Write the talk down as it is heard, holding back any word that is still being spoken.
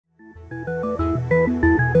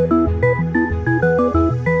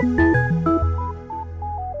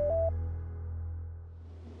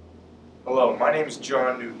name is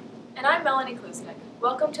John Newton. And I'm Melanie Klusnick.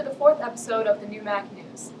 Welcome to the 4th episode of the NEWMAC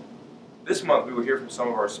News. This month we will hear from some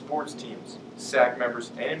of our sports teams, SAC members,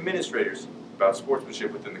 and administrators about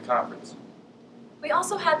sportsmanship within the conference. We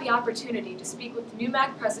also had the opportunity to speak with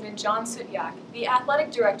NEWMAC President John Sudiak, the athletic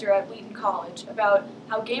director at Wheaton College, about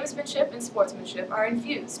how gamesmanship and sportsmanship are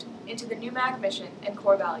infused into the NEWMAC mission and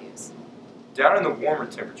core values. Down in the warmer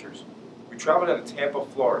temperatures, we traveled down to Tampa,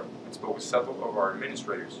 Florida, and spoke with several of our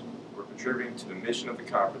administrators who are contributing to the mission of the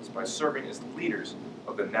conference by serving as leaders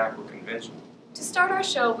of the NACWA convention. To start our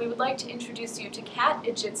show, we would like to introduce you to Kat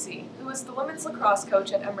Ejitsi, who is the women's lacrosse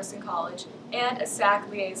coach at Emerson College and a SAC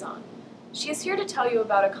liaison. She is here to tell you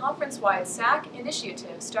about a conference-wide SAC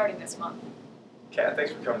initiative starting this month. Kat,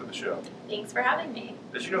 thanks for coming to the show. Thanks for having me.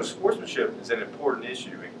 As you know, sportsmanship is an important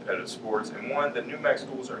issue in competitive sports and one that NEWMAC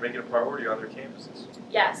schools are making a priority on their campuses.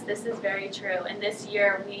 Yes, this is very true. And this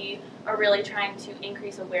year we are really trying to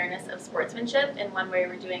increase awareness of sportsmanship, and one way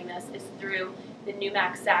we're doing this is through the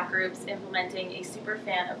NEWMAC SAC groups implementing a Super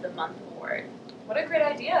Fan of the Month award. What a great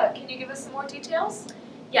idea. Can you give us some more details?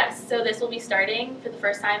 Yes, so this will be starting for the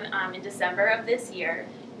first time in December of this year.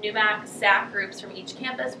 NEWMAC SAC groups from each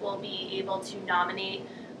campus will be able to nominate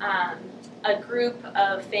a group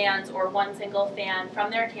of fans or one single fan from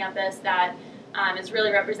their campus that is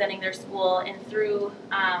really representing their school, and through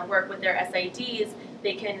work with their SIDs,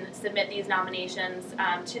 they can submit these nominations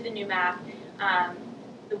to the NEWMAC.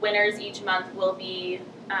 The winners each month will be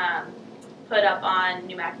put up on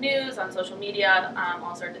NEWMAC News, on social media,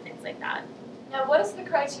 all sorts of things like that. Now, what is the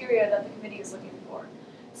criteria that the committee is looking for?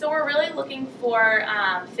 So we're really looking for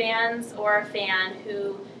fans or a fan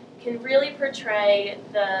who can really portray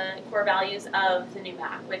the core values of the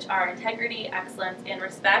NEWMAC, which are integrity, excellence, and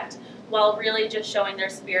respect, while really just showing their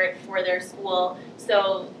spirit for their school.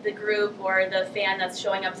 So the group or the fan that's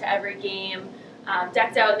showing up to every game,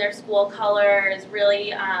 decked out in their school colors,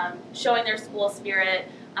 really showing their school spirit.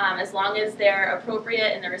 As long as they're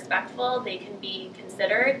appropriate and they're respectful, they can be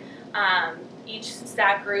considered. Each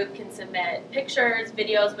SAC group can submit pictures,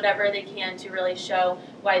 videos, whatever they can to really show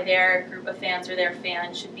why their group of fans or their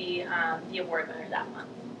fan should be the award winner that month.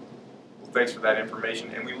 Well, thanks for that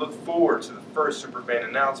information, and we look forward to the first Superfan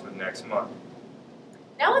announcement next month.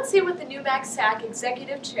 Now let's see what the NEWMAC SAC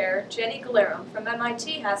Executive Chair, Jenny Galerum from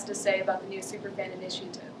MIT, has to say about the new Superfan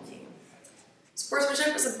initiative.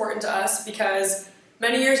 Sportsmanship is important to us because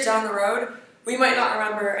many years down the road, we might not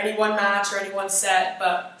remember any one match or any one set,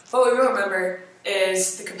 but what we will remember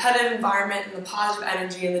is the competitive environment and the positive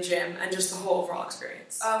energy in the gym and just the whole overall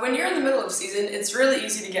experience. When you're in the middle of season, it's really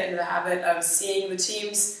easy to get into the habit of seeing the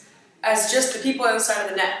teams as just the people outside of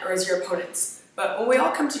the net or as your opponents. But when we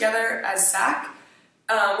all come together as SAC,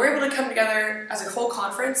 we're able to come together as a whole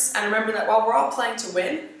conference and remember that while we're all playing to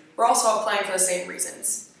win, we're also all playing for the same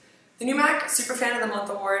reasons. The NEWMAC Super Fan of the Month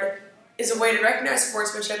Award is a way to recognize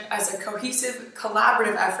sportsmanship as a cohesive,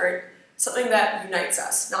 collaborative effort, something that unites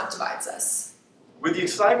us, not divides us. With the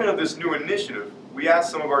excitement of this new initiative, we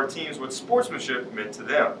asked some of our teams what sportsmanship meant to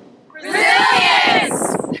them.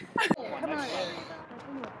 Resilience!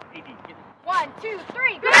 1, 2,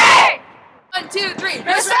 3, great! 1, 2, 3,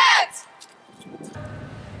 Respect!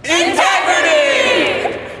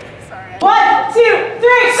 Integrity! 1, 2,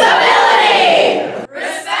 3, stability!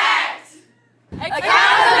 Respect!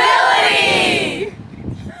 Accountability!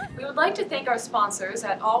 We would like to thank our sponsors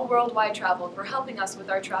at All Worldwide Travel for helping us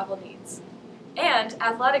with our travel needs, and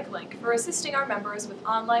Athletic Link for assisting our members with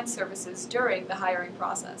online services during the hiring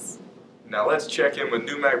process. Now let's check in with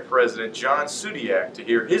NEWMAC President John Sudiak to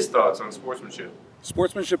hear his thoughts on sportsmanship.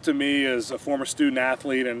 Sportsmanship to me as a former student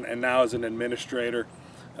athlete and now as an administrator,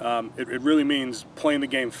 it really means playing the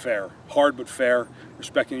game fair, hard but fair,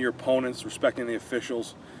 respecting your opponents, respecting the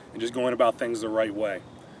officials, and just going about things the right way.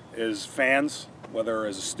 As fans, whether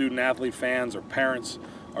as a student athlete fans or parents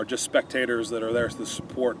or just spectators that are there to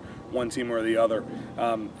support one team or the other,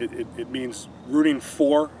 it means rooting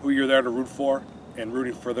for who you're there to root for and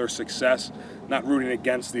rooting for their success, not rooting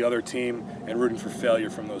against the other team and rooting for failure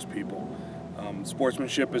from those people.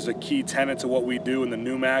 Sportsmanship is a key tenet to what we do in the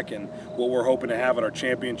NEWMAC and what we're hoping to have at our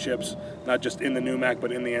championships, not just in the NEWMAC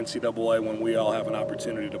but in the NCAA when we all have an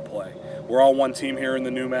opportunity to play. We're all one team here in the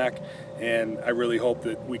NEWMAC, and I really hope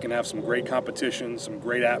that we can have some great competition, some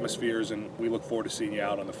great atmospheres, and we look forward to seeing you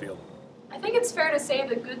out on the field. I think it's fair to say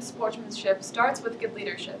that good sportsmanship starts with good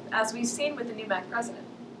leadership, as we've seen with the NEWMAC president.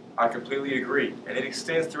 I completely agree, and it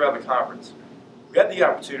extends throughout the conference. We had the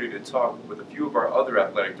opportunity to talk with a few of our other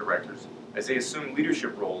athletic directors as they assume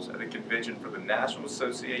leadership roles at the convention for the National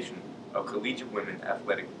Association of Collegiate Women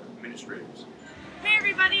Athletic Administrators. Hey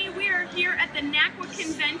everybody, we are here at the NEWMAC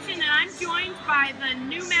convention and I'm joined by the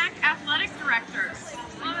NEWMAC athletic director.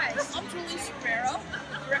 Hi, I'm Julie Sparrow,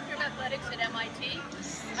 Director of Athletics at MIT.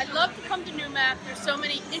 I'd love to come to NEWMAC. There's so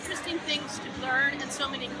many interesting things to learn and so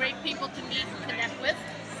many great people to meet and connect with.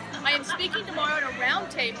 I am speaking tomorrow at a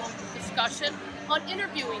roundtable discussion on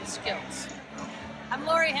interviewing skills. I'm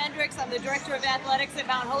Lori Hendricks. I'm the Director of Athletics at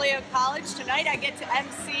Mount Holyoke College. Tonight I get to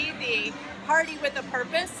MC the Party with a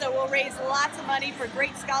Purpose, so we'll raise lots of money for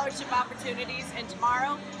great scholarship opportunities. And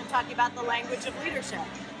tomorrow I'm talking about the language of leadership.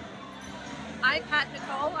 I'm Pat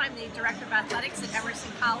Nicole. I'm the Director of Athletics at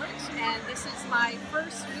Emerson College, and this is my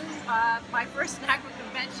first NACWA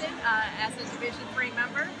convention as a Division III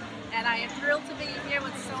member. And I am thrilled to be here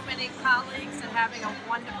with so many colleagues and having a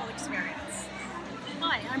wonderful experience.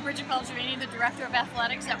 Hi, I'm Bridget Beltramini, the Director of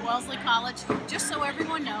Athletics at Wellesley College. Just so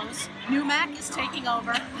everyone knows, NEWMAC is taking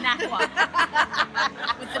over NACWA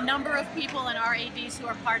with the number of people and our ADs who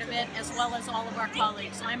are part of it, as well as all of our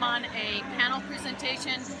colleagues. I'm on a panel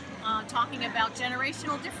presentation talking about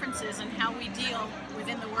generational differences and how we deal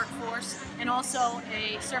within the workforce, and also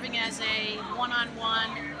serving as a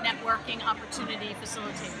one-on-one networking opportunity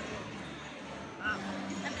facilitator.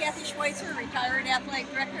 I'm Kathy Schweitzer, retired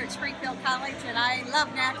athletic director at Springfield College, and I love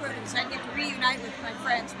NACWA because I get to reunite with my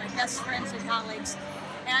friends, my best friends and colleagues.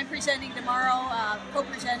 And I'm presenting tomorrow,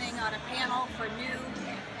 co-presenting on a panel for new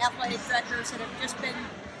athletic directors that have just been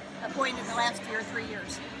appointed in the last 2 or 3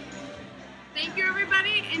 years. Thank you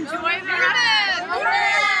everybody, enjoy the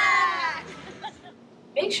rest.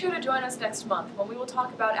 Make sure to join us next month when we will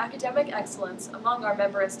talk about academic excellence among our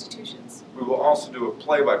member institutions. We will also do a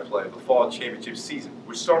play-by-play of the fall championship season,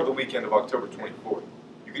 which started the weekend of October 24th.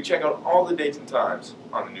 You can check out all the dates and times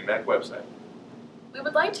on the NEWMAC website. We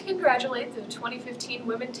would like to congratulate the 2015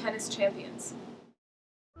 women tennis champions.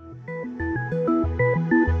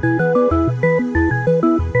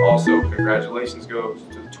 Also, congratulations goes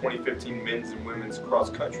to the 2015 men's and women's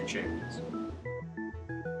cross-country champions.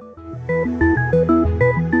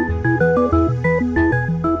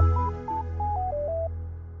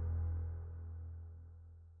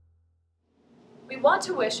 We want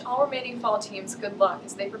to wish all remaining fall teams good luck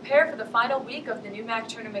as they prepare for the final week of the NEWMAC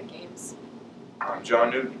Tournament Games. I'm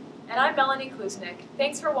John Newton. And I'm Melanie Klusnick.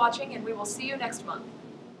 Thanks for watching, and we will see you next month.